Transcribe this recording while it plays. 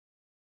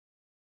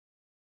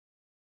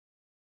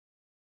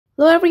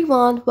Hello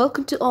everyone,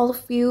 welcome to all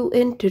of you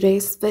in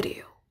today's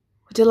video.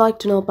 Would you like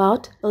to know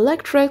about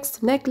Elektrisk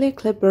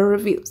Negleklipper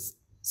Reviews?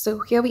 So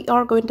here we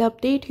are going to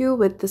update you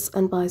with this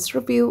unbiased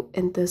review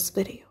in this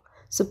video.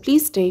 So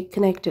please stay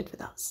connected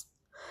with us.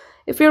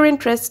 If you're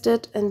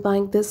interested in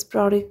buying this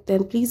product,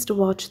 then please do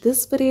watch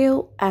this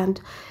video, and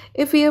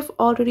if you have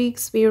already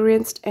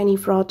experienced any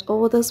fraud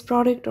over this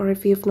product, or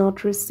if you have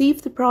not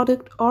received the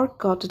product or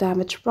got a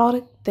damaged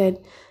product, then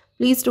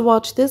please do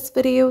watch this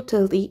video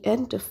till the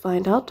end to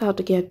find out how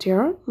to get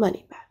your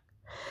money back.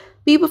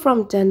 People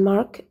from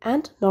Denmark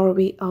and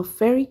Norway are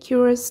very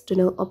curious to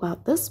know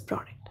about this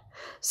product.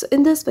 So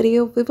in this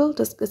video, we will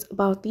discuss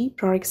about the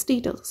product's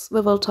details.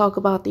 We will talk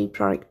about the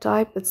product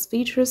type, its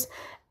features,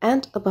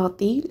 and about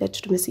the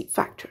legitimacy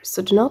factors.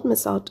 So do not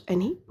miss out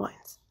any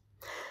points.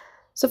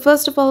 So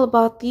first of all,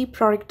 about the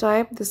product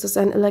type, this is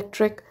an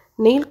electric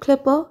nail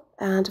clipper,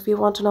 and if you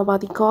want to know about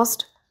the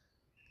cost,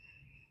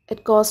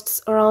 it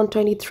costs around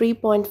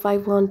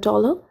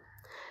 $23.51.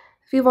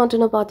 If you want to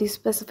know about the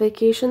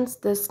specifications,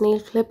 this nail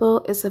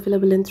clipper is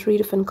available in 3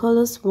 different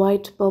colors: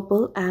 white,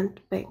 purple, and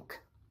pink.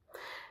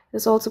 It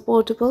is also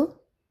portable.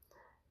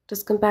 It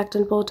is compact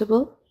and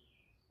portable.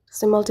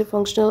 It's a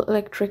multifunctional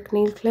electric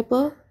nail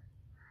clipper.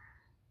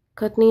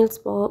 Cut nails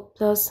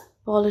plus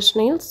polish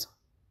nails.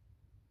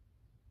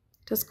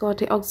 It has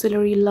got an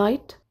auxiliary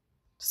light.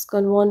 It's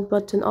got one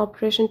button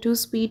operation,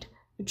 2-speed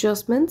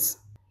adjustments.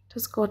 It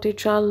has got a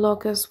child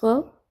lock as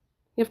well.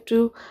 You have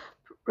to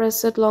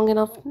press it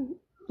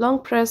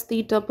long press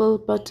the double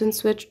button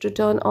switch to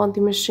turn on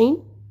the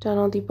machine, turn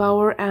on the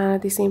power, and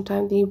at the same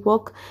time the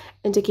work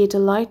indicator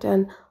light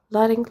and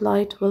lighting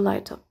light will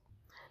light up.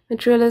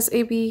 Material is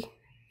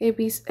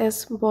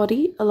ABS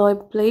body, alloy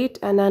plate,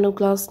 and nano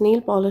glass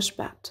nail polish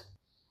pad.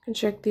 You can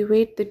check the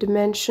weight, the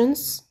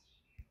dimensions.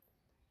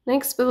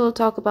 Next, we will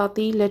talk about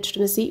the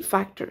legitimacy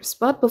factors.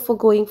 But before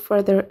going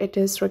further, it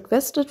is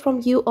requested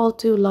from you all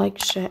to like,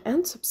 share,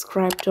 and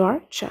subscribe to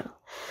our channel.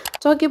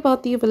 Talking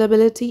about the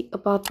availability,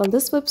 apart from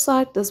this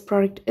website, this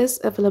product is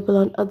available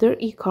on other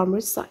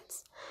e-commerce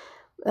sites.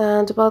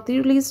 And about the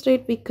release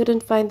date, we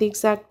couldn't find the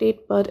exact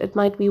date, but it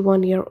might be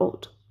 1 year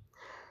old.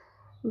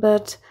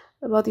 But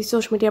about the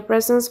social media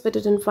presence, we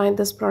didn't find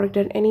this product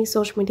on any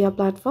social media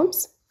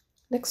platforms.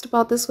 Next,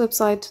 about this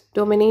website,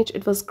 domain age,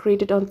 it was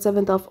created on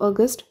 7th of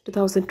August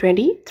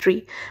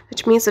 2023,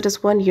 which means it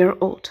is 1 year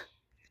old.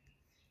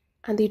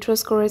 And the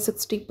trust score is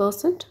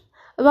 60%.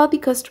 About the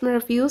customer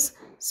reviews,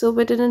 so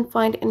we didn't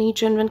find any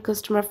genuine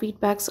customer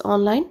feedbacks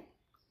online.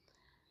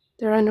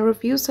 There are no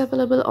reviews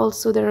available.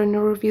 Also, there are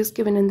no reviews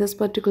given in this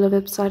particular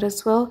website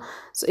as well.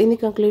 So in the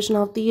conclusion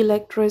of the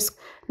Elektrisk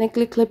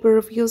Negleklipper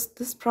Reviews,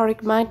 this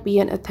product might be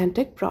an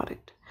authentic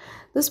product.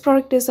 This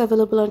product is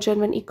available on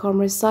genuine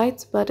e-commerce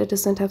sites, but it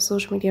doesn't have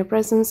social media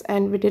presence,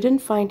 and we didn't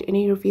find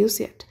any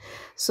reviews yet.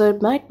 So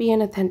it might be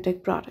an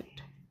authentic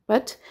product.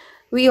 But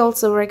we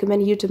also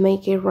recommend you to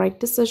make a right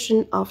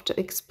decision after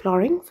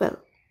exploring well.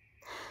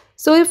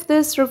 So if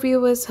this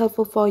review is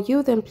helpful for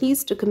you, then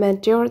please do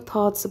comment your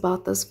thoughts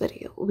about this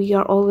video. We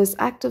are always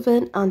active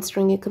in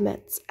answering your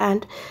comments.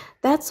 And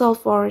that's all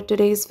for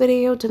today's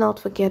video. Do not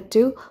forget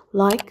to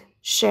like,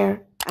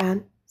 share,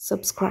 and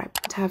subscribe.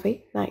 And have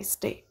a nice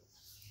day.